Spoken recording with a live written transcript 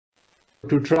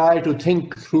to try to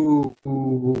think through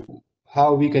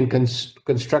how we can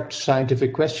construct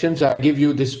scientific questions, I give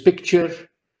you this picture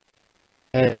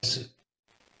as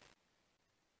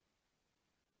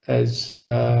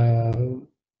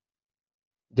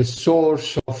the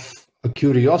source of a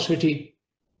curiosity.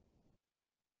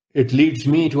 It leads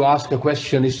me to ask a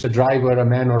question: is the driver a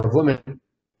man or a woman?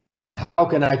 How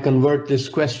can I convert this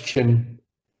question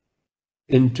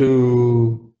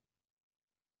into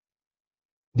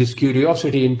this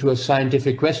curiosity into a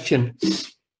scientific question?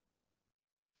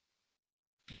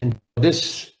 And for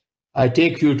this, I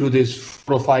take you to these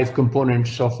 4 or 5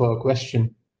 components of a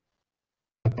question: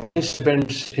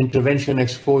 participants, intervention,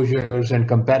 exposures, and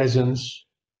comparisons,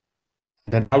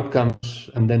 then outcomes,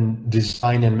 and then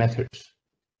design and methods.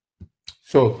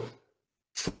 So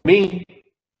for me,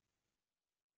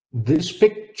 this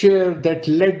picture that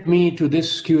led me to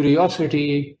this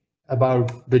curiosity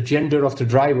about the gender of the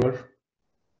driver,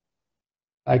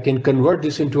 I can convert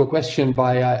this into a question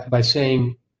by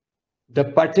saying the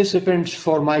participants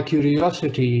for my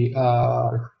curiosity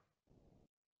are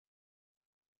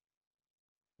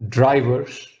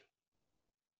drivers.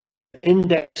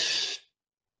 Index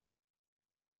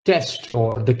test,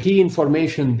 or the key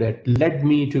information that led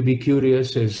me to be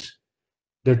curious, is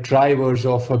the drivers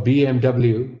of a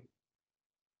BMW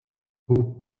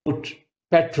who put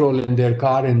petrol in their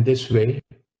car in this way.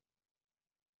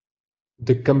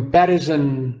 The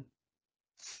comparison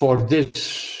for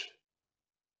this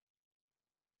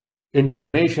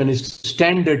information is the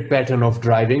standard pattern of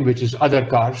driving, which is other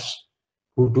cars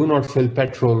who do not fill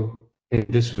petrol in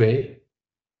this way.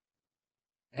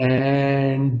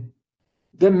 And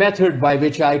the method by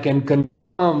which I can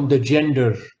confirm the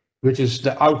gender, which is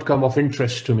the outcome of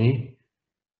interest to me,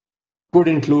 could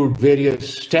include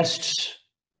various tests.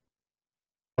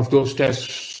 Of those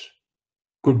tests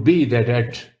could be that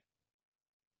at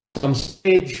some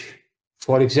stage,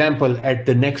 for example, at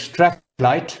the next traffic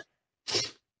light,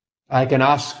 I can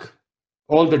ask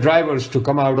all the drivers to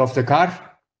come out of the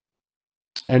car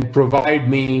and provide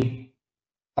me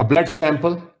a blood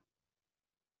sample.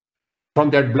 From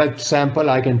that blood sample,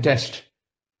 I can test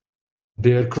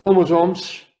their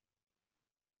chromosomes,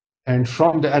 and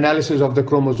from the analysis of the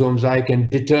chromosomes, I can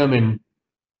determine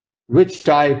which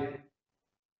type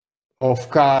of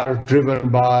car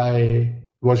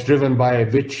was driven by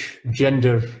which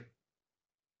gender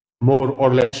more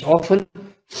or less often.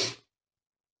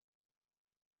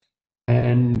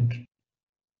 And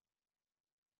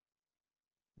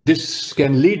this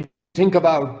can lead me to think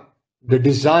about the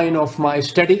design of my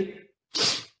study.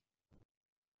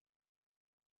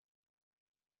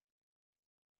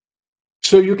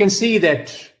 So you can see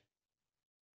that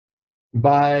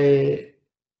by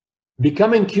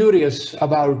becoming curious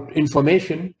about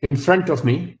information in front of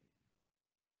me,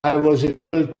 I was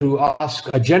able to ask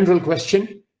a general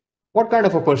question: what kind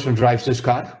of a person drives this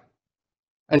car?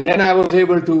 And then I was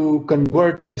able to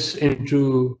convert this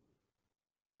into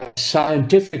a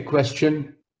scientific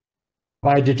question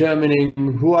by determining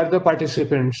who are the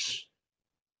participants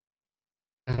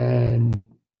and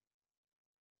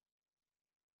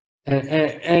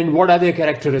what are their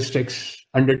characteristics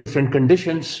under different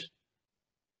conditions.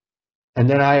 And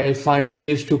then I find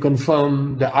ways to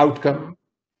confirm the outcome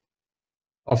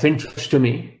of interest to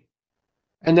me.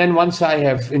 And then once I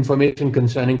have information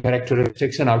concerning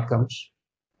characteristics and outcomes,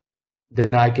 then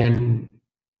I can,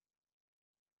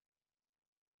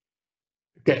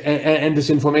 and this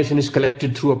information is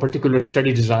collected through a particular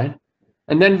study design.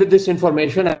 And then with this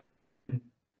information, I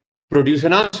produce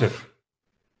an answer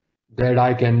that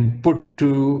I can put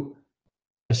to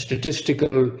a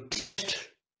statistical test,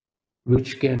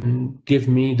 which can give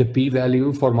me the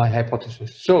p-value for my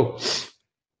hypothesis. So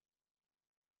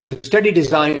study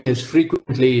design is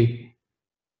frequently,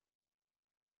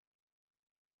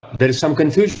 there is some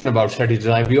confusion about study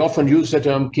design. We often use the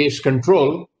term case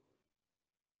control.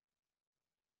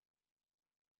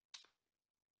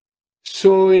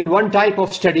 So in one type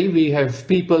of study, we have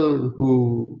people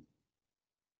who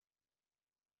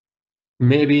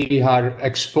maybe are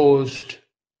exposed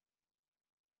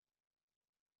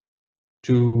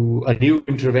to a new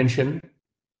intervention,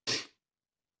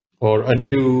 or have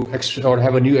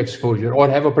a new exposure, or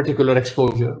have a particular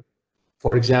exposure.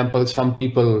 For example, some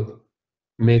people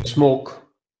may smoke.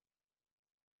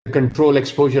 The control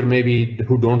exposure may be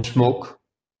who don't smoke.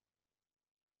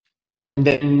 And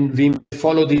then we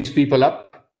follow these people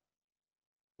up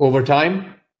over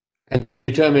time and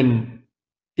determine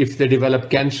if they develop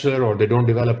cancer or they don't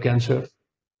develop cancer.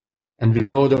 And we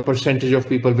know the percentage of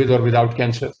people with or without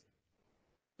cancer.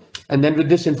 And then with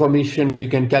this information, we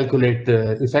can calculate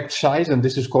the effect size, and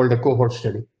this is called a cohort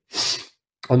study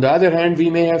On the other hand, we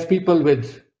may have people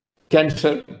with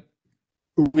cancer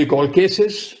who we call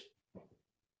cases,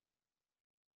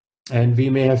 and we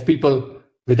may have people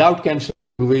without cancer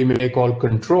who we may call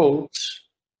controls.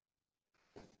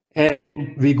 And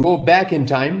we go back in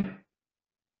time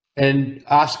and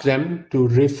ask them to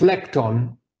reflect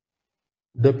on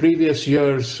the previous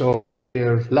years of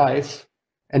their life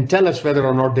and tell us whether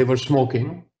or not they were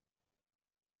smoking.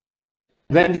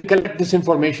 When we collect this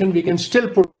information, we can still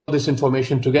put this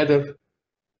information together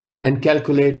and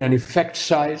calculate an effect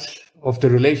size of the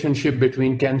relationship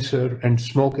between cancer and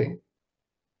smoking.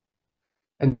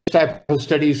 And this type of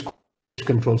study is called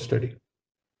control study.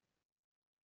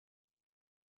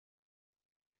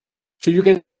 So you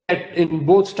can get in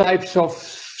both types of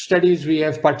studies, we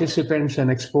have participants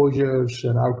and exposures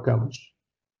and outcomes,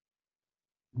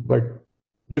 but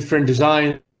different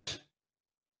designs,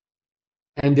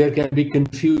 and there can be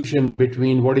confusion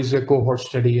between what is a cohort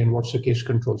study and what's a case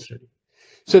control study.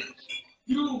 So,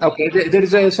 okay, there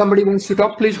is somebody wants to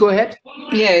talk. Please go ahead.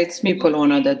 Yeah, it's me,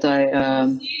 Polona, that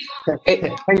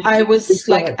I was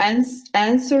like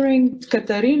answering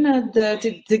Katarina that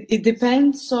it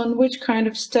depends on which kind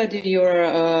of study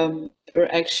you're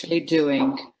actually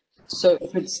doing. So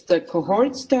if it's the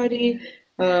cohort study,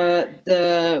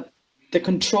 the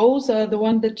controls are the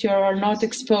one that you are not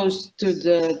exposed to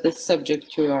the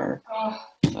subject you are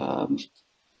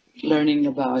learning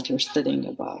about, you're studying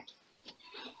about.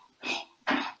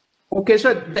 Okay,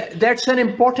 so that's an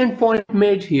important point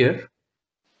made here.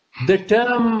 The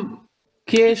term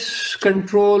case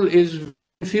control is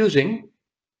confusing,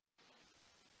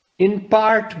 in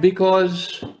part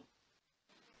because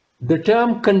the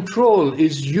term control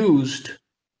is used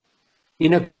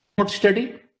in a cohort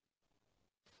study,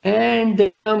 and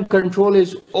the term control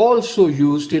is also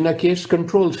used in a case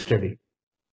control study.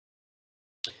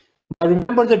 Now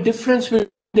remember, the difference between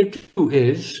the two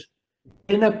is,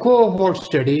 in a cohort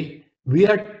study,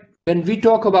 when we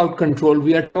talk about control,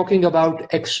 we are talking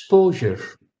about exposure.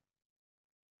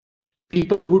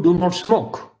 People who do not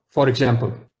smoke, for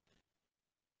example.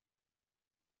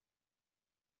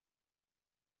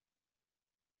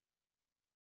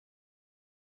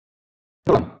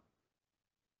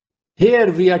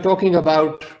 Here we are talking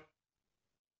about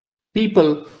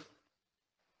people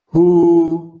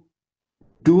who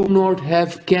do not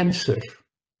have cancer.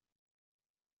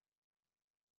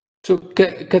 So,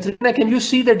 Katrina, can you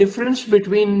see the difference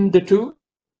between the two?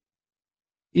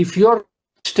 If your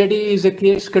study is a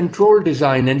case control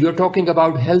design and you're talking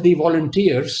about healthy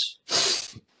volunteers,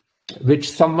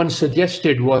 which someone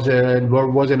suggested was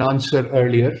an answer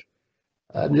earlier.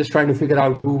 I'm just trying to figure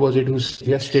out who was it who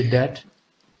suggested that.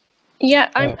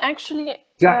 Yeah, I'm actually...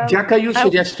 Jaka, you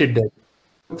suggested that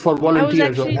for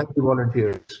volunteers or healthy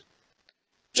volunteers.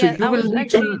 So yeah, you will need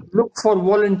to look for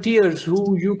volunteers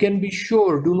who you can be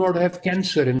sure do not have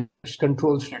cancer in this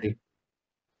control study.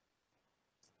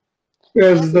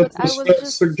 Yes, that's a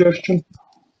suggestion.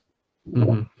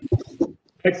 Mm-hmm.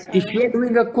 But if you're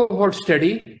doing a cohort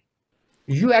study,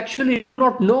 you actually do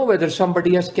not know whether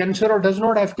somebody has cancer or does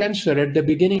not have cancer at the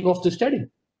beginning of the study.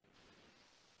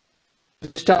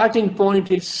 The starting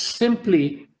point is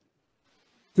simply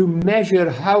to measure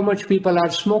how much people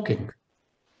are smoking.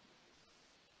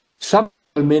 Some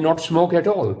people may not smoke at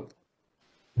all.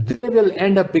 They will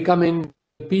end up becoming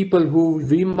people who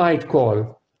we might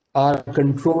call our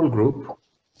control group.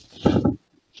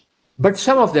 But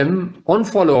some of them, on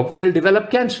follow-up, will develop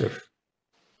cancer.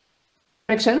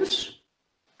 Make sense?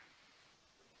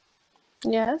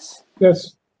 Yes.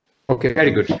 Yes. Okay,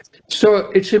 very good. So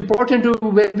it's important to,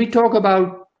 when we talk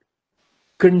about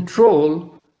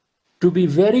control, to be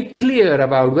very clear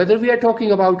about whether we are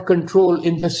talking about control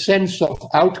in the sense of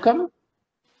outcome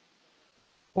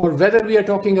or whether we are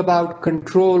talking about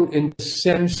control in the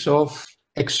sense of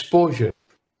exposure.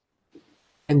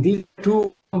 And these are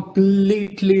two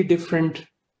completely different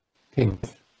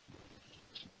things.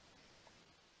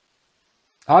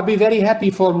 I'll be very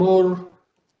happy for more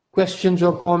questions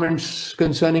or comments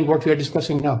concerning what we are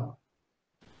discussing now.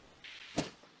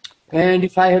 And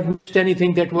if I have missed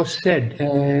anything that was said,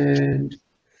 and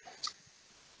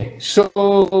so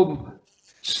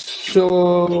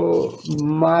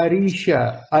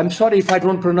Marisha, I'm sorry if I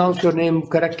don't pronounce your name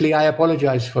correctly. I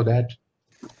apologize for that.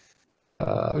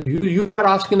 You are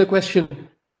asking the question,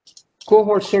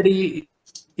 cohort study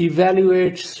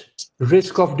evaluates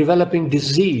risk of developing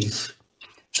disease.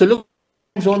 So look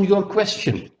on your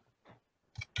question.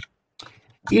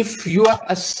 If you are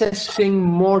assessing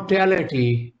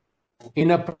mortality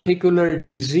in a particular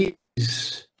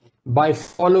disease by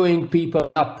following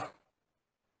people up,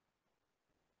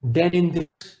 then in this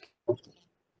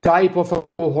type of a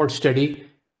cohort study,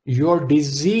 your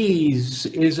disease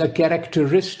is a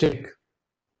characteristic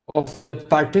of the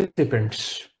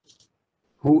participants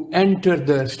who enter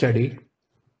the study,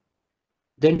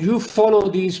 then you follow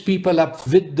these people up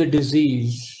with the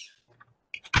disease.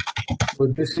 So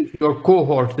this is your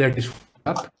cohort that is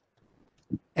up.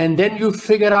 And then you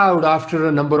figure out after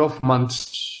a number of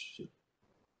months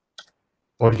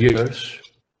or years,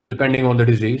 depending on the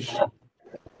disease,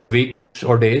 weeks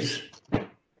or days,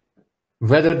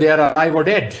 whether they are alive or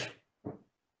dead.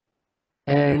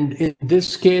 And in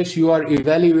this case, you are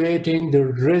evaluating the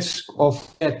risk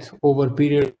of death over a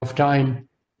period of time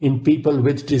in people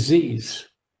with disease.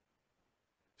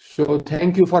 So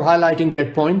thank you for highlighting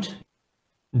that point.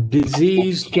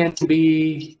 Disease can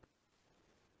be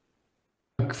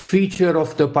a feature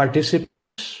of the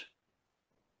participants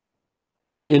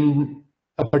in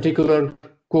a particular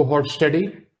cohort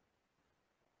study.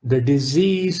 The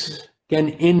disease can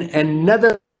in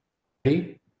another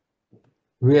study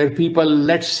where people,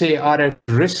 let's say, are at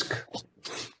risk.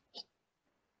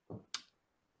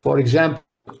 For example,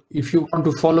 if you want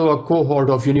to follow a cohort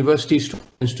of university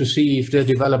students to see if they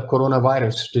develop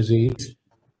coronavirus disease,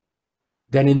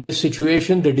 then in this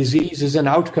situation, the disease is an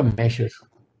outcome measure.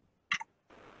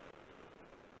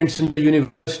 In the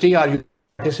university are you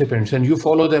participants, and you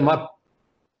follow them up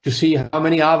to see how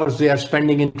many hours they are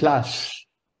spending in class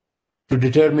to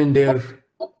determine their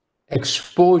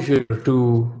exposure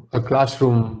to a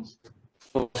classroom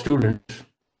for students.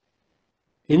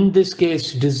 In this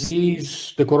case,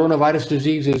 disease, the coronavirus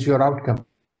disease is your outcome.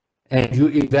 And you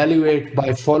evaluate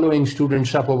by following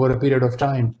students up over a period of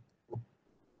time,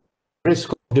 risk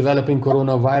of developing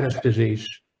coronavirus disease.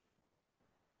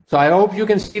 So I hope you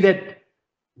can see that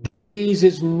disease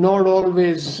is not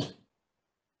always,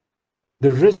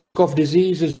 the risk of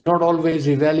disease is not always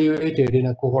evaluated in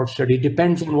a cohort study. It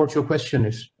depends on what your question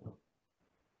is.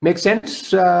 Make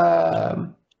sense,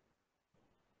 Manisha?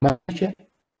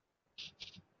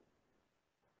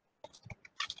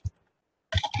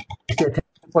 Okay, thank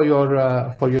you for your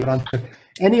answer.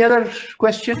 Any other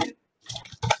question?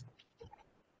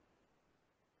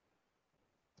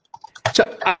 So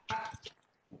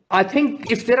I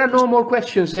think if there are no more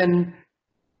questions, then,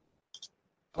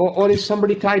 or is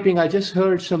somebody typing? I just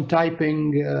heard some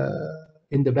typing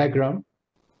in the background.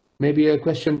 Maybe a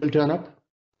question will turn up.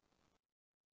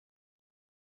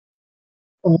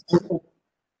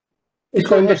 If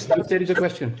there is a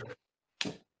question.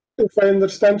 If I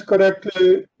understand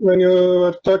correctly, when you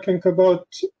are talking about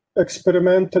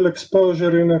experimental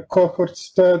exposure in a cohort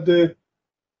study,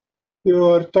 you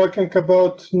are talking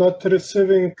about not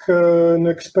receiving an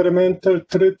experimental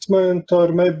treatment, or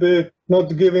maybe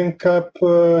not giving up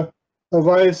a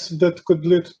vice that could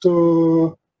lead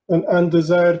to an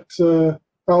undesired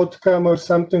outcome or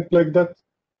something like that.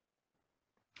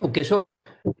 Okay, so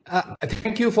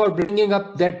thank you for bringing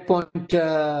up that point.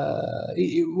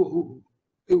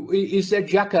 Is that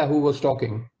Jaka who was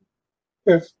talking?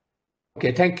 Yes.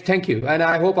 Okay, thank you. And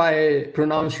I hope I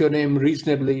pronounce your name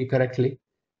reasonably correctly.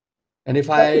 And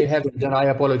if I haven't, then I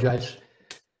apologize.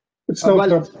 It's no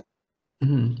problem.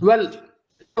 Well,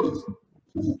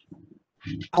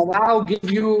 I'll now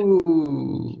give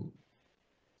you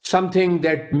something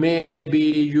that maybe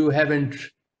you haven't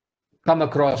come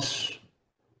across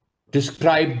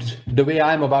described the way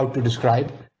I'm about to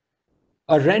describe.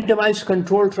 A randomized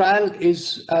control trial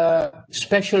is a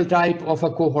special type of a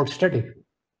cohort study.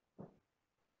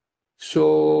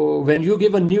 So when you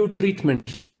give a new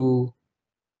treatment to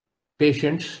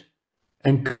patients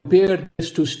and compare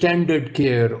this to standard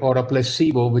care or a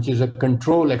placebo, which is a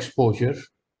control exposure,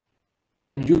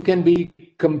 you can be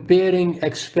comparing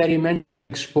experimental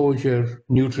exposure,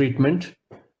 new treatment,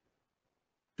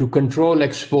 to control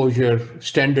exposure,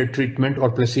 standard treatment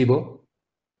or placebo.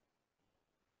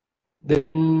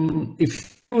 Then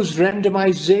if you use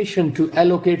randomization to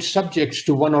allocate subjects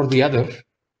to one or the other,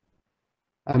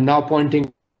 I'm now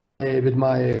pointing with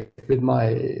my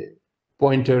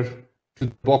pointer to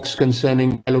the box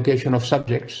concerning allocation of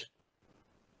subjects.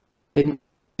 And you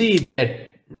see that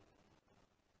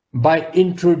by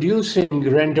introducing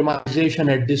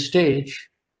randomization at this stage,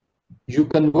 you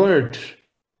convert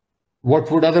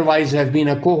what would otherwise have been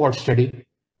a cohort study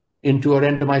into a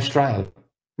randomized trial.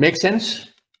 Make sense?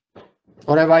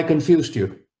 Or have I confused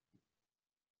you?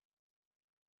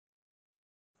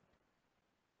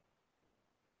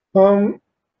 I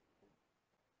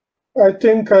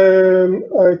think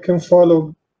I can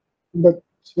follow, but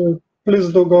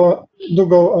please do go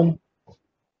on.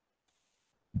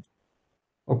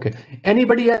 Okay.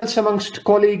 Anybody else amongst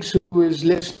colleagues who is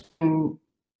listening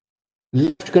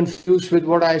left confused with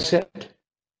what I said?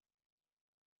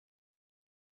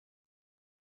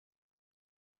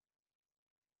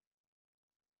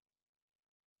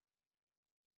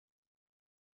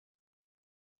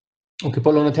 Okay,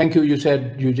 Polona, thank you.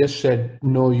 You just said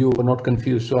no, you were not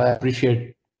confused. So I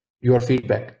appreciate your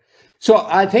feedback. So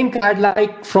I think I'd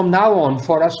like from now on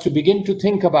for us to begin to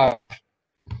think about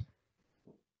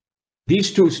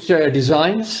these two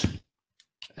designs.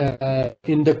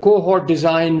 In the cohort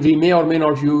design, we may or may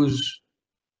not use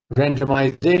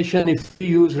randomization. If we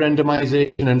use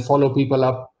randomization and follow people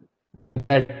up,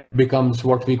 that becomes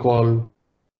what we call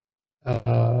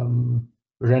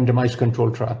randomized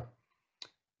control trial.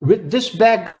 With this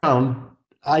background,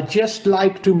 I'd just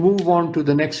like to move on to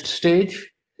the next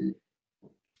stage,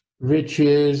 which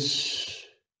is,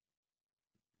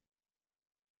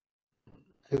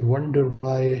 I wonder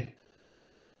why.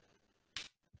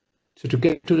 So to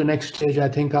get to the next stage, I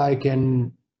think I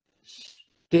can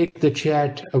take the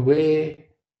chat away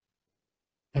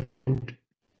and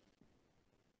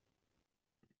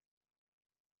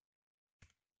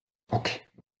okay.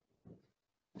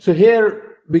 So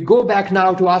here we go back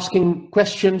now to asking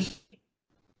questions.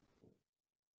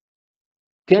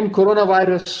 Can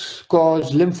coronavirus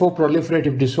cause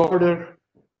lymphoproliferative disorder?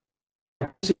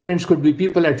 Participants could be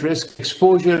people at risk.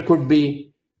 Exposure could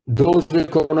be those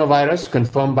with coronavirus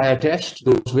confirmed by a test,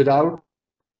 those without.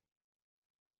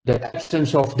 The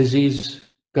absence of disease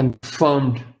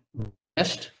confirmed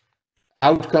test.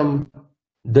 Outcome,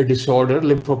 the disorder,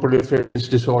 lymphoproliferative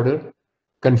disorder,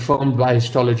 confirmed by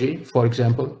histology, for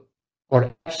example,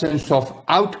 or absence of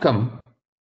outcome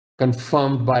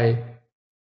confirmed by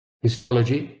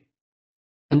histology.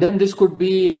 And then this could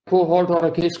be a cohort or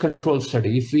a case control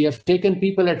study. If we have taken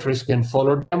people at risk and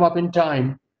followed them up in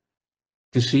time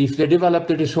to see if they develop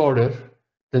the disorder,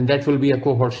 then that will be a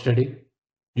cohort study.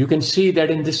 You can see that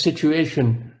in this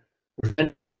situation,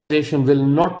 randomization will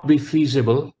not be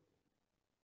feasible.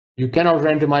 You cannot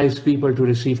randomize people to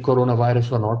receive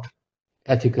coronavirus or not,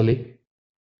 ethically.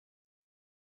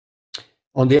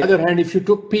 On the other hand, if you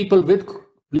took people with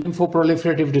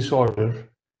lymphoproliferative disorder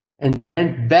and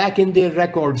went back in their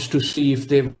records to see if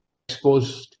they were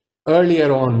exposed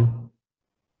earlier on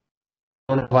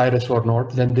coronavirus or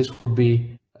not, then this would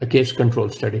be a case control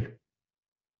study.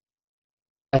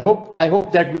 I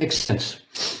hope that makes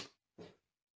sense.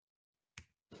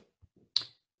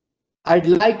 I'd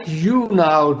like you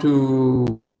now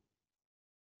to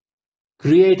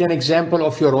create an example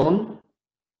of your own.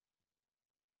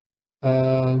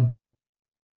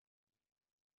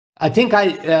 I think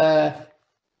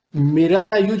Mira,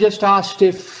 you just asked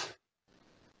if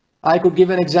I could give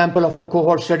an example of a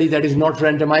cohort study that is not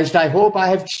randomized. I hope I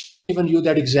have given you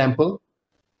that example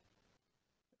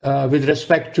with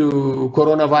respect to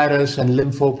coronavirus and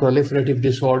lymphoproliferative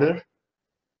disorder.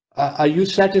 Are you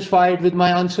satisfied with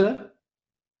my answer?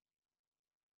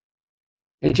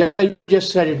 You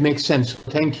just said it makes sense.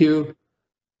 Thank you.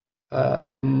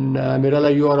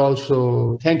 Mirala, you are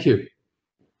also, thank you.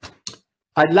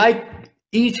 I'd like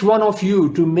each one of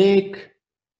you to make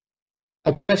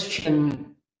a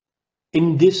question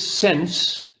in this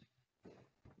sense,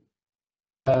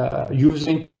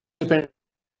 using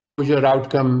exposure,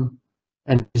 outcome,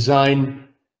 and design.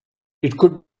 It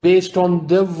could be based on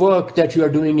the work that you are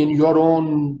doing in your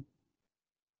own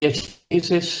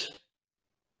thesis,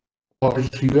 or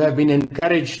if you have been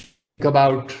encouraged to think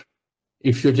about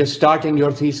if you're just starting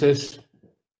your thesis,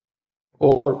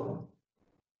 or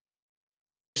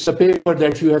it's a paper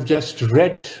that you have just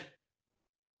read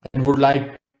and would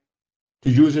like to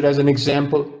use it as an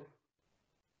example,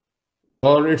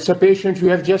 or it's a patient you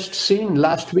have just seen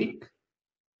last week.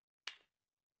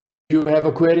 You have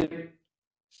a query.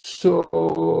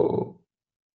 So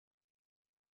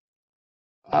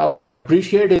I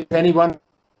appreciate if anyone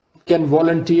can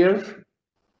volunteer,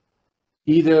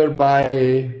 either by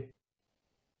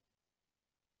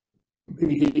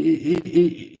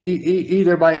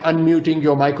unmuting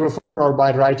your microphone or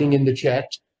by writing in the chat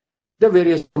the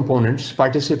various components: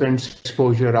 participants,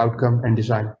 exposure, outcome, and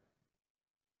design.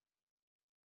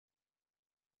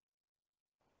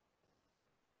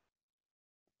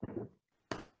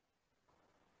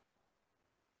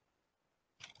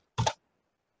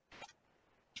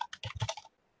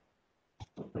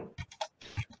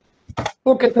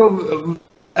 Okay, so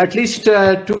at least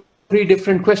 2, 3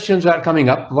 different questions are coming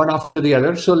up, one after the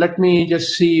other. So let me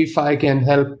just see if I can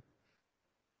help.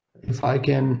 If I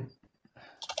can,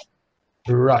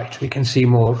 right, we can see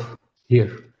more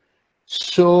here.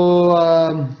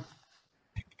 So,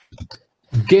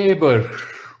 Gaber,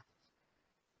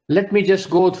 let me just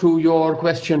go through your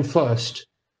question first,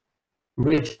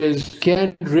 which is,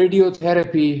 can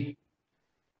radiotherapy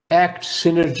act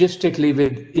synergistically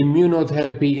with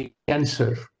immunotherapy in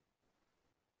cancer?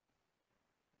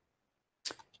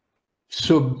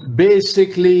 So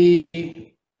basically,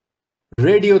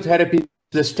 radiotherapy is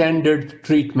the standard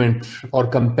treatment or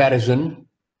comparison.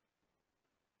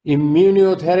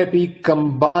 Immunotherapy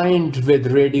combined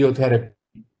with radiotherapy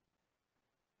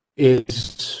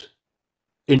is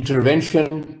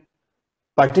intervention.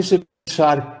 Participants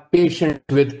are patients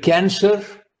with cancer,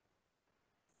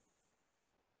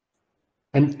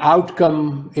 and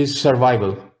outcome is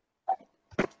survival.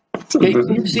 Okay,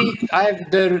 can you see I have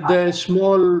the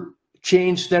small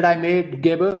change that I made,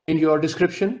 Geber, in your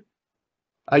description?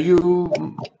 Are you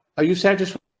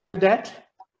satisfied with that?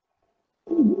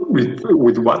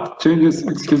 With what changes?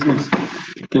 Excuse me.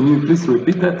 Can you please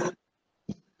repeat that?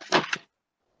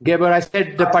 Geber, I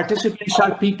said the participants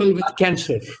are people with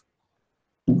cancer.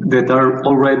 That are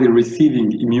already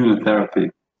receiving immunotherapy.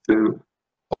 So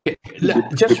Okay,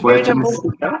 just wait a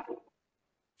moment.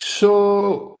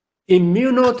 So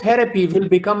immunotherapy will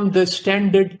become the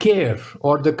standard care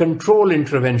or the control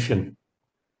intervention.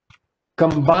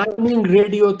 Combining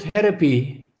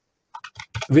radiotherapy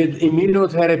with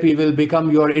immunotherapy will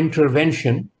become your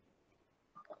intervention.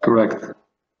 Correct.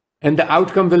 And the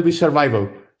outcome will be survival.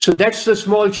 So that's the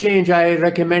small change I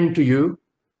recommend to you.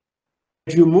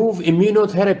 You move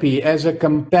immunotherapy as a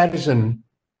comparison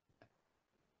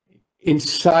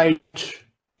inside. Does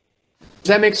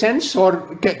that make sense?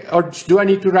 Or do I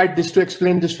need to write this to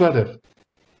explain this further?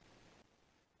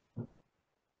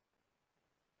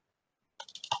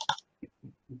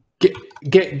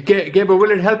 Geber,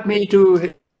 will it help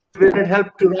to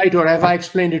write, or have I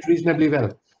explained it reasonably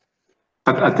well?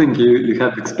 I think you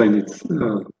have explained it.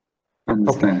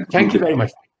 Okay. Thank you very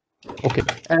much. Okay.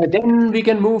 Then we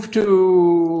can move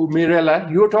to Mirella.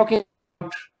 You're talking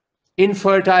about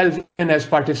infertile women as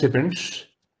participants.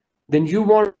 Then you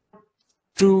want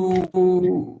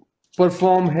to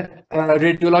perform a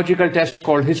radiological test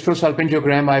called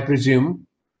hysterosalpingogram, I presume.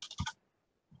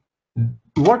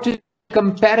 What is the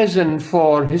comparison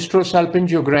for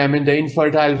hysterosalpingogram in the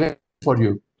infertile women for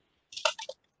you?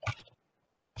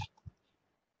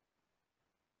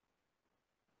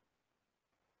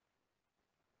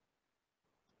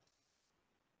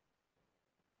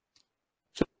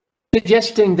 So,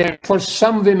 suggesting that for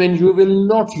some women you will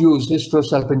not use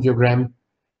hysterosalpingogram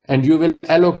and you will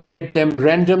allocate them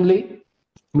randomly.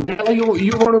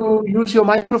 You want to use your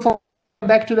microphone?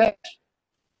 Back to that.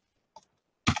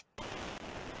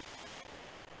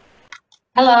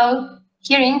 Hello,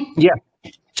 hearing? Yeah.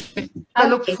 I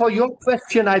look for your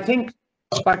question. I think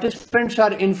participants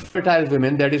are infertile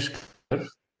women. That is clear.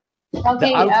 Okay,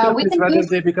 the outcome is whether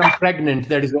they become pregnant.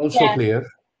 That is also clear.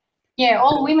 Yeah,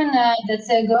 all women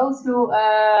that go through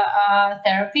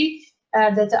therapy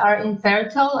that are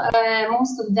infertile,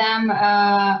 most of them,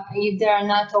 if they are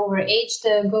not overaged,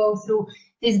 go through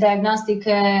this diagnostic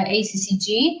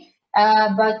ACCG.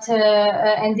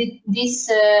 This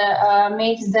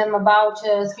makes them about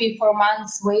 3-4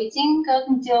 months waiting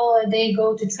until they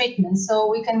go to treatment. So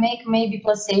we can make maybe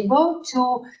placebo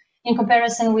in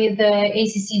comparison with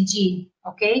ACCG.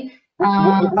 Okay.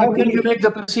 How can you make the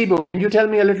placebo? Can you tell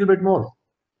me a little bit more?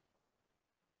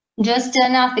 Just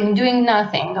nothing, doing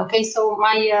nothing. Okay. So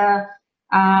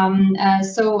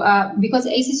because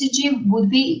ACCG would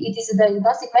be, it is a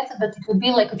diagnostic method, but it would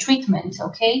be like a treatment.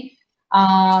 Okay.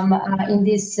 In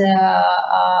this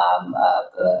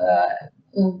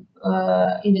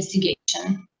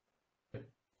investigation.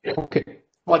 Okay,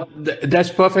 well,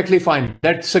 that's perfectly fine.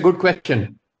 That's a good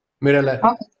question, Mirella.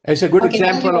 Okay. It's a good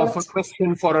example of a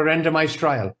question for a randomized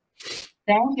trial.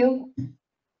 Thank you.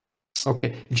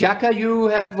 Okay, Jaka, you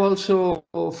have also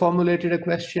formulated a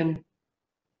question.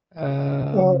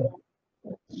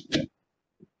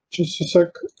 Just a sec.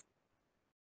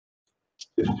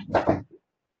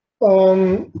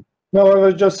 Now I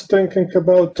was just thinking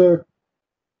about a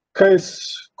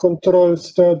case control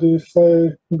study, if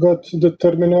I got the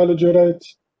terminology right.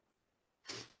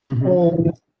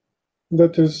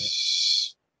 That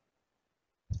is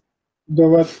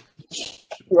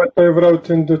what I wrote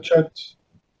in the chat.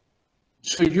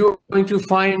 So you're going to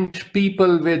find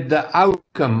people with the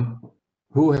outcome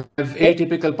who have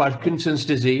atypical Parkinson's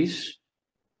disease.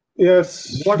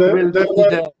 Yes. What will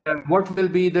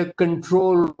be the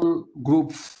control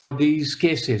group for these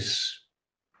cases?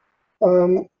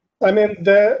 I mean,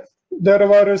 there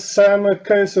were some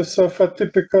cases of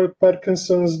atypical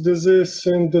Parkinson's disease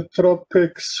in the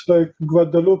tropics, like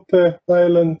Guadalupe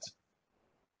Island.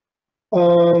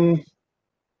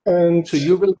 And so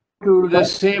you will go to the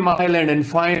same island and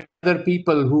find other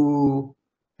people who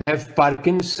have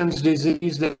Parkinson's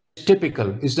disease that is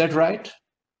typical. Is that right?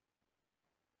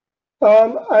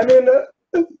 I mean,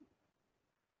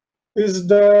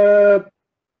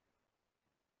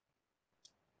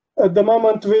 at the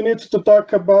moment we need to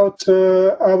talk about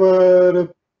our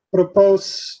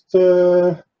proposed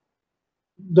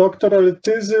doctoral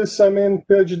thesis, I mean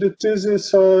PhD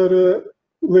thesis, or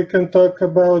we can talk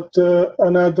about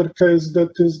another case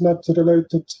that is not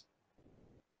related.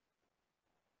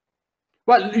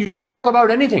 Well, you talk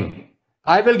about anything.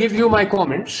 I will give you my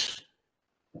comments.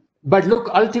 But look,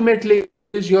 ultimately, it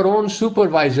is your own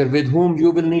supervisor with whom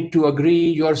you will need to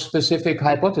agree your specific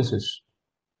hypothesis.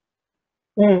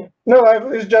 No,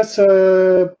 it's just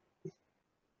a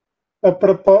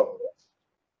proposal.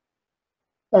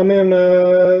 I mean,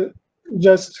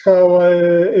 just how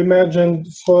I imagined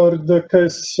for the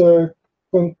case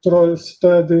control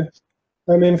study.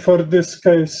 I mean, for this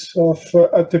case of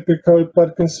atypical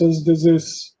Parkinson's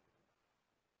disease.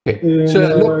 Okay. So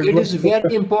look, it is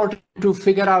very important to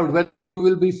figure out whether you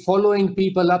will be following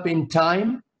people up in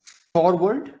time,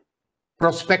 forward,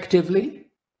 prospectively,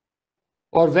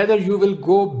 or whether you will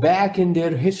go back in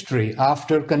their history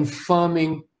after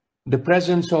confirming the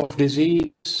presence of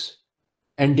disease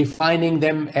and defining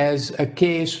them as a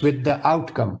case with the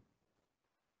outcome.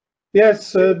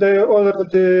 Yes, they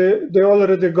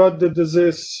already got the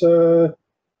disease. The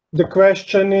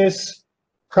question is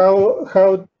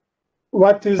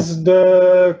what is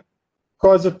the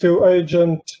causative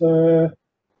agent? And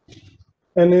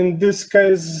in this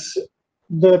case,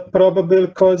 the probable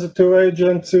causative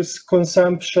agent is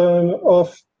consumption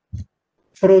of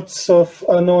fruits of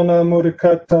Annona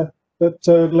muricata that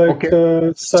are like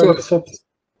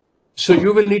So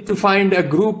you will need to find a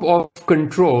group of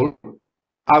control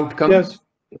outcome. Yes.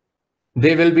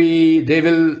 You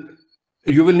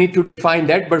will need to find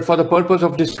that, but for the purpose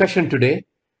of discussion today,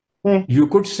 you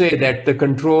could say that the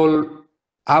control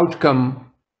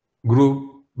outcome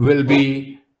group will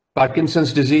be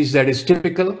Parkinson's disease that is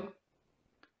typical.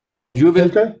 You will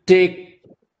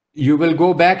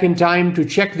go back in time to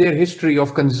check their history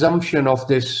of consumption of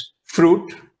this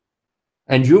fruit,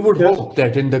 and you would hope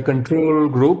that in the control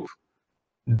group,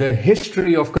 the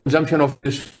history of consumption of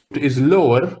this fruit is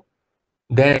lower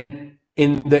than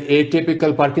in the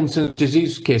atypical Parkinson's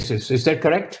disease cases. Is that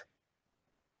correct?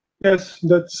 Yes,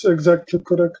 that's exactly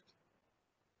correct.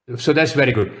 So that's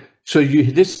very good. So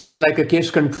this is like a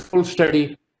case control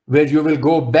study where you will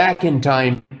go back in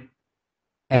time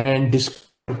and discover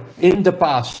in the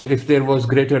past if there was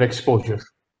greater exposure.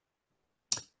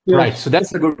 Yes. Right, so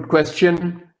that's a good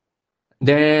question.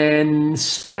 Then,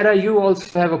 Sarah, you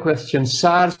also have a question.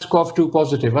 SARS-CoV-2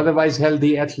 positive, otherwise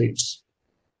healthy athletes.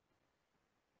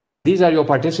 These are your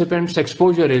participants.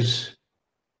 Exposure is...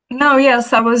 No,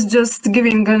 yes, I was just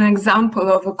giving an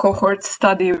example of a cohort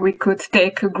study. We could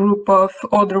take a group of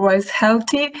otherwise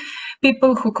healthy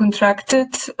people who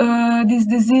contracted this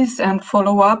disease and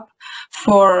follow up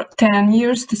for 10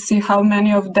 years to see how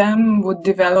many of them would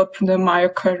develop the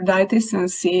myocarditis and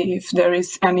see if there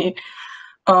is any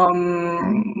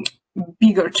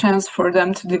bigger chance for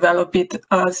them to develop it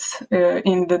as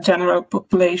in the general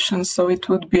population. So it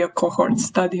would be a cohort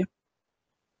study.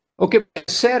 Okay,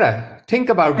 Sarah, think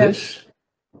about this.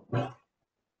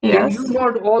 Yes. Can you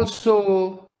not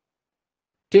also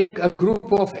take a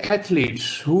group of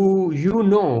athletes who you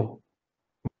know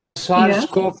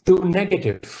SARS-CoV-2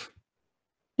 negative?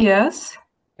 Yes.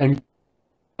 And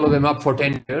follow them up for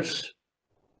 10 years?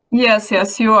 Yes,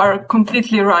 you are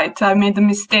completely right. I made a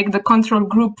mistake. The control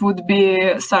group would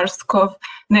be SARS-CoV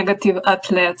negative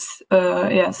athletes.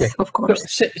 Yes, okay. Of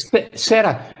course. So,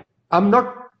 Sarah, I'm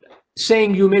not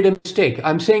saying you made a mistake.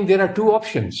 I'm saying there are two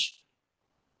options.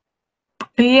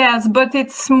 Yes, but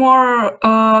it's more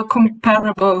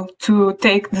comparable to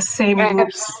take the same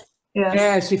groups.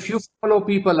 Yes, if you follow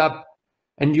people up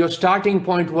and your starting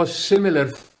point was similar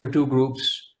for two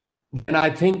groups, then I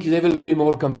think they will be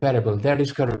more comparable. That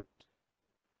is correct.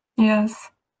 Yes.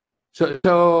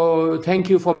 So thank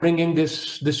you for bringing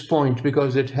this point,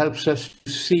 because it helps us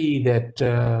to see that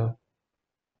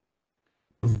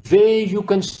the way you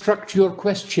construct your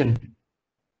question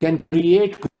can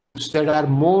create groups that are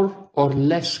more or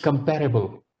less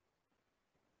comparable.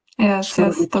 Yes,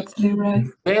 yes, totally right.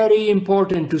 Very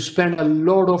important to spend a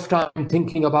lot of time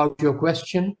thinking about your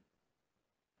question,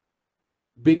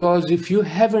 because if you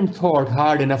haven't thought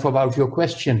hard enough about your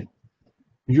question,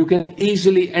 you can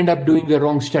easily end up doing the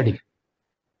wrong study.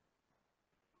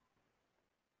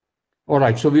 All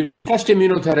right, so we've discussed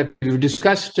immunotherapy, we've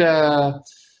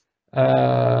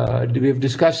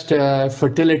discussed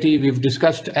fertility, we've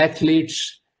discussed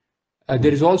athletes.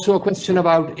 There is also a question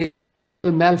about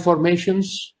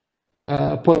malformations.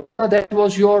 That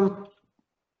was your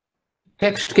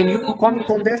text. Can you comment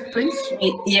on that, please?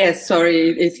 Yes,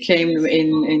 sorry, it came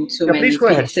in too many please go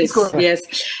ahead. pieces. Please go ahead. Yes.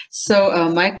 So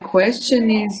my question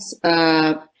is,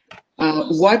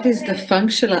 what is the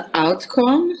functional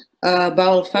outcome,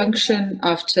 bowel function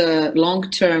after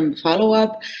long-term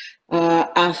follow-up,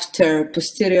 after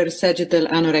posterior sagittal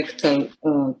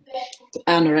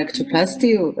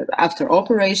anorectoplasty, after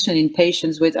operation in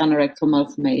patients with anorectal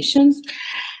malformations?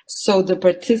 So the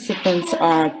participants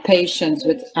are patients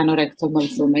with anorectal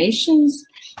malformations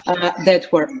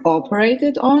that were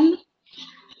operated on,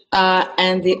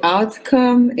 and the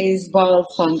outcome is bowel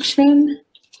function,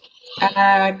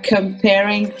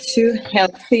 comparing to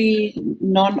healthy,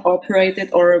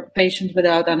 non-operated or patients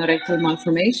without anorectal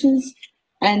malformations,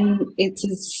 and it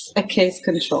is a case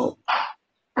control.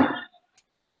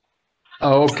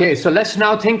 Okay, so let's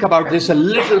now think about this a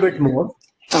little bit more.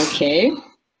 Okay.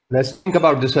 Let's think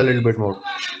about this a little bit more.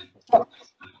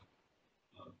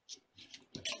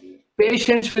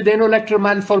 Patients with anorectal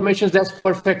malformations, that's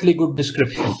perfectly good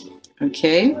description.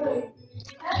 Okay.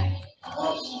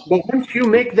 But once you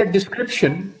make that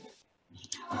description,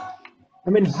 I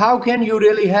mean, how can you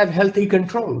really have healthy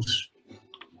controls?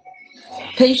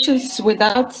 Patients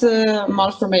without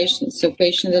malformations, so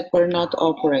patients that were not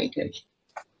operated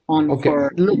on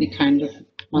for any kind of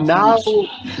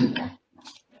malformation. Now,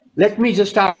 let me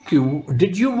just ask you,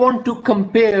 did you want to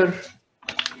compare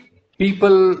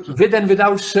people with and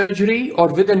without surgery or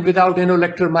with and without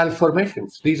anorectal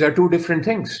malformations? These are two different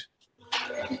things.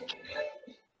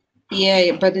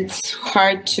 Yeah, but it's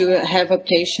hard to have a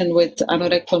patient with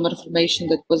anorectal malformation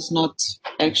that was not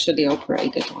actually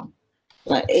operated on,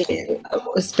 like,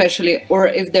 especially, or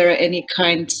if there are any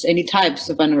types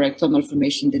of anorectal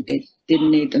malformation that they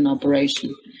didn't need an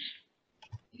operation,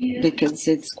 because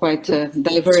it's quite a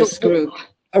diverse group.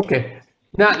 Okay,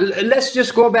 now let's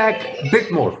just go back a bit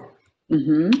more.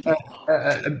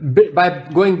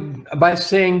 By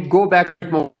saying go back a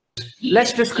bit more.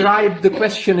 Let's describe the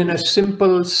question in a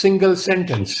simple single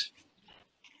sentence.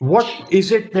 What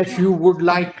is it that you would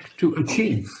like to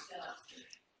achieve?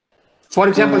 For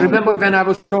example, remember when I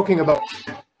was talking about,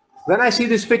 when I see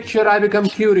this picture, I become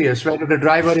curious whether the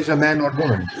driver is a man or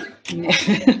woman.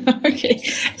 Okay,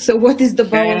 so what is the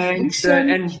bowel function?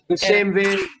 And the same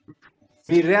way,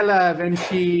 Mirella, when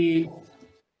she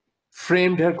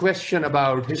framed her question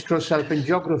about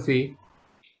hysterosalpingiography,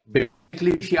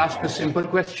 basically she asked a simple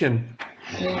question.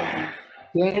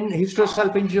 Can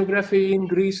hysterosalpingiography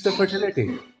increase the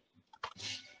fertility?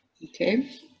 Okay.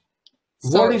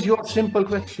 So what is your simple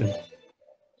question?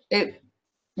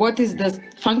 What is the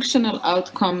functional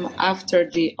outcome after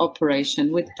the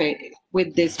operation with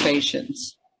these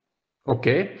patients?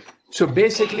 Okay. So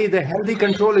basically the healthy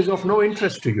control is of no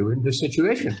interest to you in this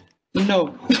situation.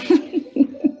 No.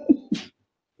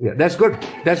 Yeah, that's good.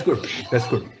 That's good. That's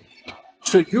good.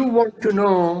 So you want to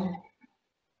know,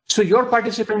 so your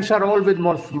participants are all with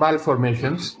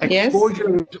malformations,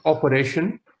 exposure is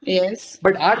operation. Yes.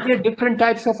 But are there different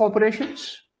types of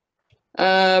operations?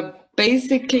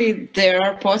 Basically, they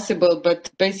are possible,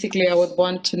 but basically I would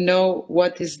want to know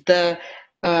what is the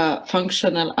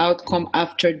functional outcome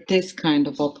after this kind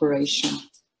of operation.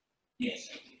 Yes.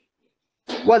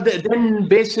 Well, then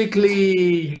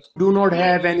basically you do not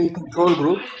have any control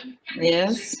group.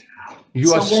 Yes.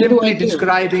 You are simply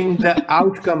describing the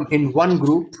outcome in one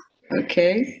group.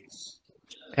 Okay.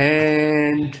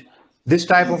 And this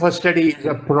type of a study is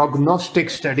a prognostic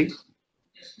study.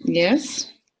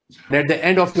 Yes. And at the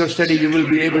end of your study, you will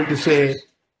be able to say,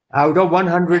 out of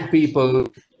 100 people,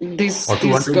 this or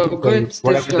 200 go people, good,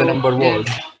 whatever the number was,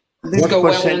 what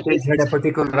percentage had a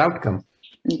particular outcome?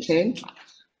 Okay.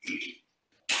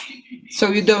 So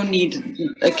you don't need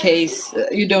a case,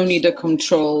 you don't need a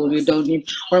control, you don't need,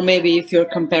 or maybe if you're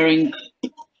comparing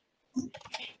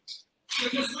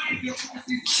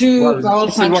to bowel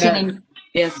function.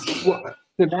 Yes. So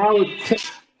now,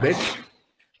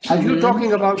 are you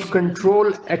talking about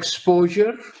control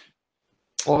exposure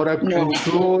or a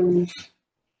control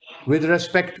with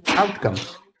respect to outcome?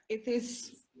 It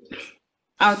is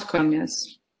outcome,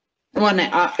 yes. Well,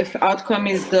 if outcome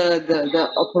is the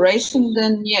operation,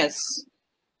 then yes.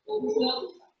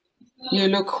 You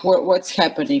look what's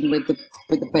happening with the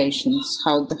patients,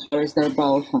 how is their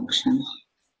bowel function.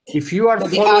 If you are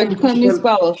the outcome is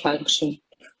bowel function.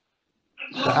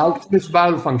 The outcome is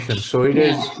bowel function. So it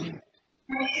is.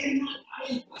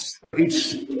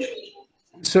 It's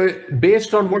so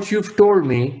based on what you've told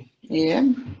me. Yeah.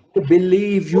 I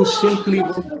believe you simply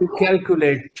want to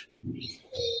calculate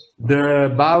the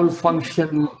bowel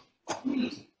function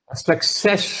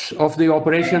success of the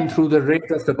operation through the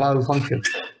rate of the bowel function.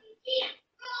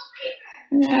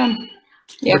 Yeah.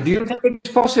 Yeah. But do you think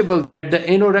it's possible that the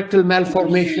anorectal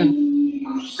malformation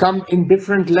come in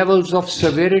different levels of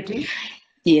severity?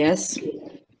 Yes,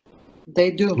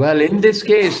 they do. Well, in this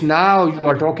case, now you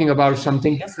are talking about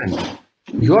something different.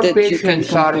 Your That you can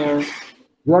patients are, compare.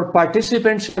 your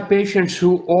participants are patients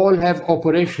who all have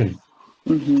operation.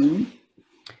 Mm-hmm.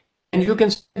 And you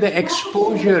can say the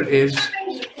exposure is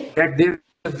that the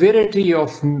severity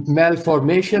of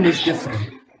malformation is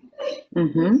different.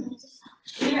 Mm-hmm.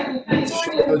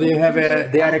 So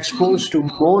they are exposed to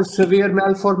more severe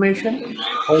malformation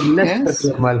or less Yes.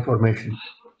 severe malformation.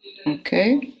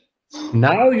 Okay.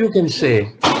 Now you can say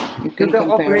You that can the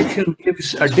compare. operation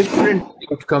gives a different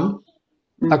outcome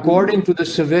according to the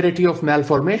severity of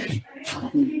malformation.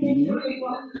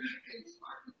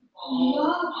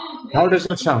 How does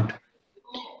that sound?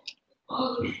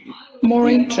 More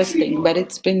interesting, but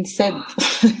it's been said.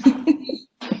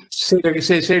 Say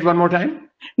it one more time.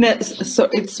 No, so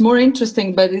it's more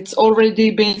interesting, but it's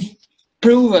already been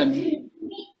proven.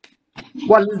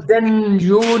 Well, then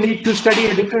you need to study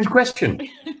a different question.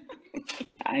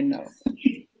 I know.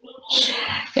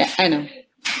 Yeah, I know.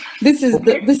 This is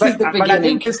the beginning. But I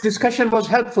think this discussion was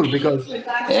helpful because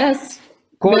Yes.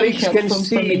 colleagues can helpful for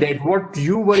see me. that what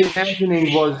you were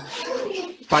imagining was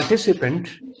participant,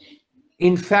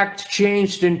 in fact,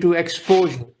 changed into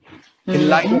exposure in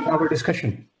light of our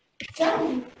discussion.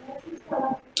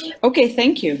 Okay,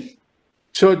 thank you.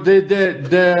 So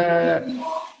the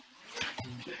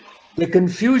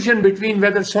confusion between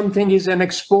whether something is an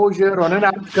exposure or an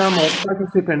outcome or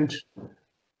participant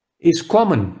is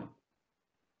common.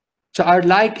 So I'd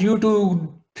like you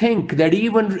to think that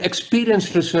even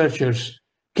experienced researchers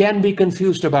can be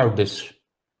confused about this.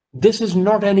 This is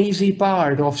not an easy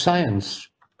part of science.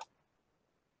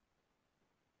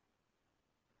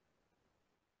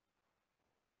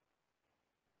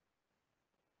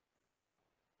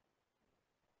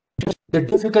 The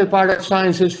difficult part of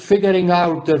science is figuring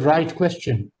out the right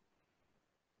question.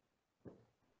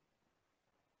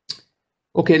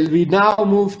 Okay, we now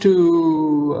move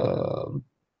to,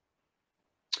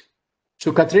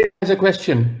 so Katrina has a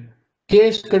question.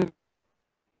 Case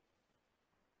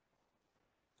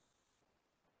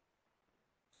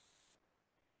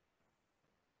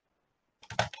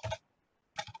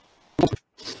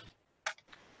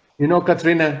you know,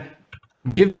 Katrina,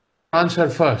 give the answer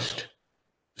first,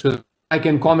 so I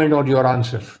can comment on your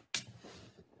answer.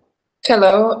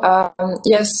 Hello.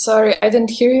 Yes, sorry, I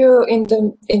didn't hear you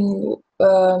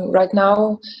right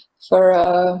now for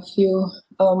a few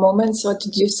moments. What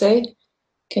did you say?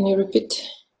 Can you repeat?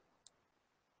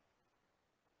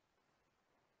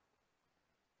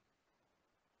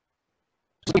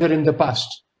 In the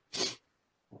past.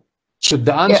 So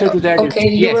the answer to that is okay,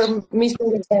 you yes. were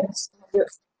missing the chance.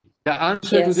 The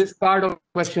answer to this part of the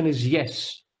question is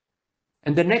yes.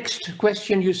 And the next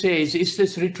question you say is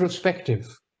this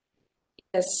retrospective?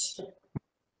 Yes.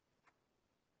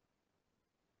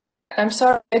 I'm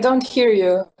sorry, I don't hear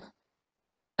you.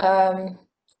 I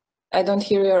don't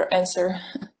hear your answer.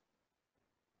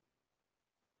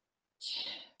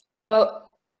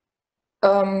 Well,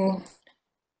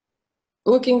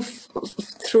 looking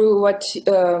through what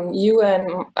you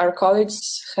and our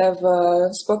colleagues have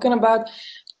spoken about,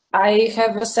 I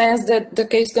have a sense that the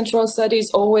case control study is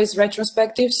always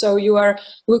retrospective. So you are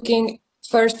looking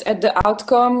first at the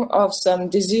outcome of some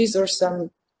disease or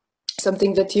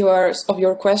something that you are of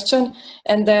your question,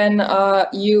 and then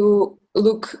you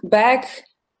look back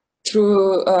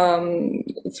through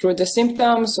the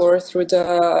symptoms or through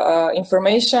the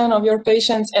information of your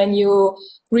patients, and you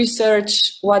research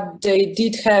what they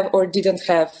did have or didn't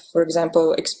have. For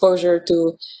example, exposure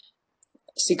to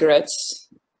cigarettes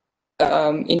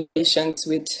in patients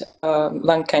with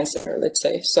lung cancer, let's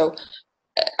say. So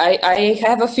I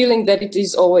have a feeling that it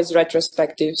is always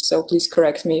retrospective. So please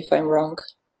correct me if I'm wrong.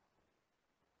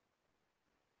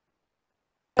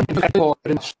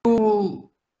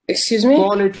 Excuse me?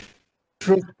 Call it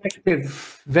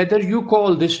retrospective. Whether you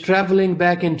call this traveling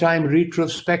back in time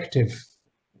retrospective.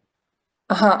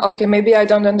 Okay, maybe I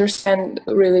don't understand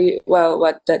really well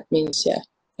what that means. Yeah,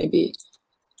 maybe.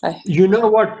 You know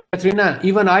what, Katrina?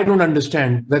 Even I don't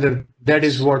understand whether that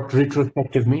is what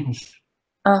retrospective means.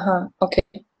 Okay.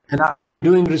 And I'm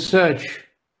doing research.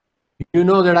 You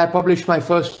know that I published my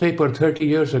first paper 30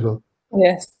 years ago.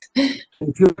 Yes.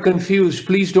 If you're confused,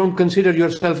 please don't consider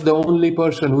yourself the only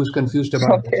person who's confused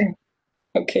about this.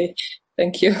 Okay,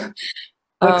 thank you.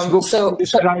 Textbooks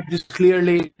describe this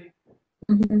clearly.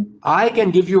 I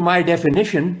can give you my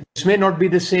definition. This may not be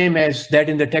the same as that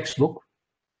in the textbook.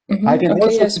 I can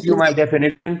also give you my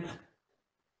definition,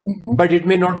 but it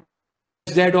may not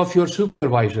be that of your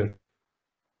supervisor.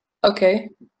 Okay.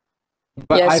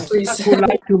 But yes, I please. would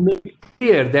like to make it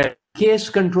clear that case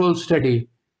control study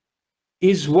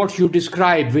is what you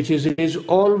described, which is it is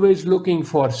always looking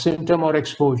for symptom or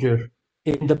exposure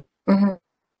in the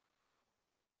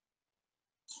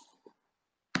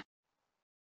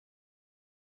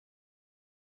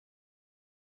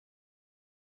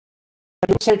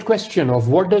question of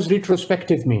what does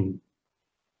retrospective mean.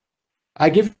 I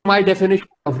give you my definition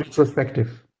of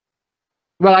retrospective.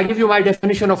 Well, I give you my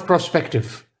definition of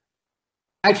prospective.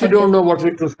 I actually don't know what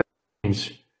retrospective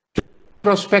means.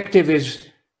 Prospective is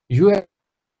you have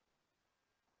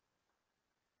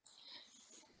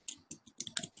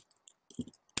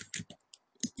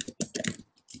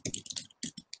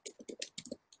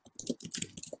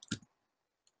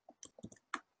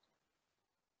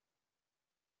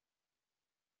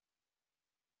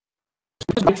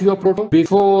your protocol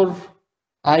before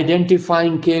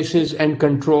identifying cases and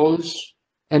controls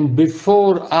and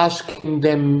before asking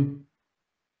them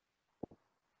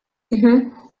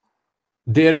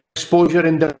their exposure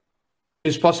in the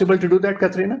is possible to do that,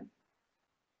 Katrina?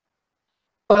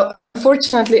 Well,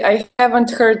 unfortunately, I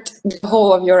haven't heard the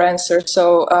whole of your answer,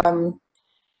 so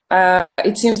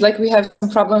it seems like we have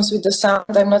some problems with the sound.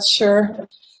 I'm not sure.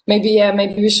 Maybe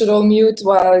maybe we should all mute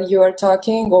while you are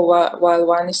talking or while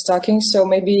one is talking. So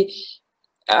maybe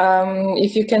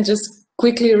if you can just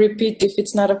quickly repeat if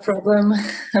it's not a problem.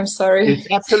 I'm sorry.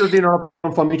 It's absolutely not a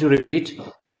problem for me to repeat.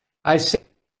 I said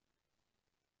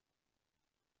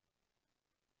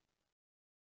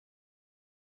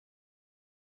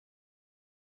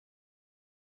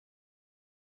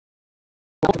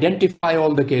identify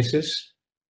all the cases.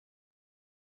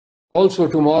 Also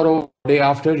tomorrow, day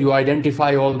after, you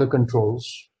identify all the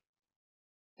controls.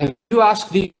 And you ask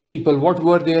the people what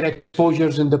were their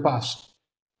exposures in the past.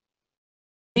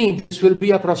 This will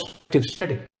be a prospective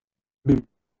study.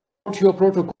 What's your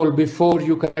protocol before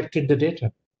you collected the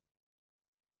data?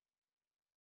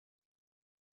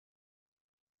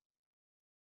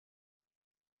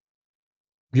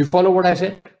 You follow what I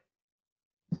said?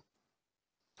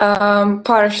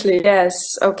 Partially,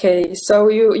 yes. Okay, so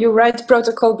you write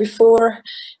protocol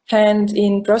beforehand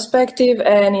in prospective,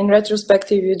 and in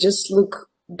retrospective you just look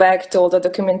back to all the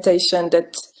documentation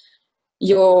that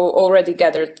you already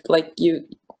gathered, like you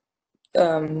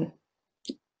in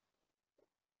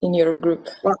your group.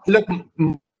 Well, look,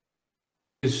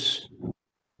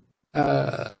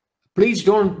 please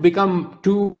don't become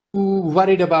too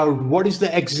worried about what is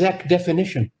the exact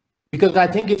definition. Because I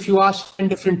think if you ask 10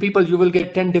 different people, you will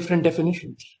get 10 different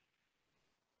definitions.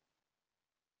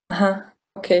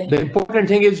 Okay. The important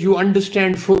thing is you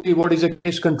understand fully what is a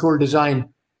case control design.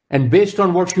 And based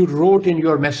on what you wrote in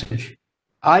your message,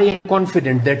 I am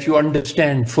confident that you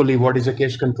understand fully what is a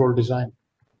case control design.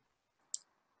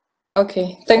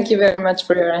 Okay, thank you very much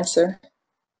for your answer.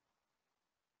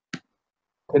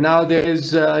 Now there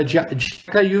is,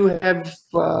 Jessica, you have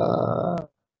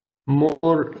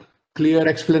more clear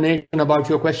explanation about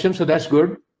your question, so that's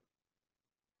good.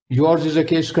 Yours is a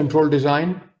case control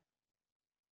design.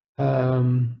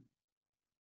 Trina,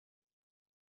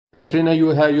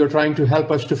 you're trying to help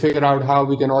us to figure out how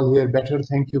we can all hear better.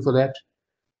 Thank you for that.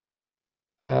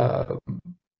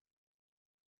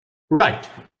 Right.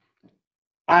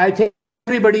 I think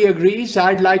everybody agrees.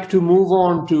 I'd like to move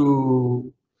on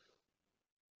to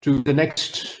the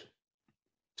next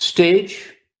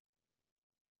stage.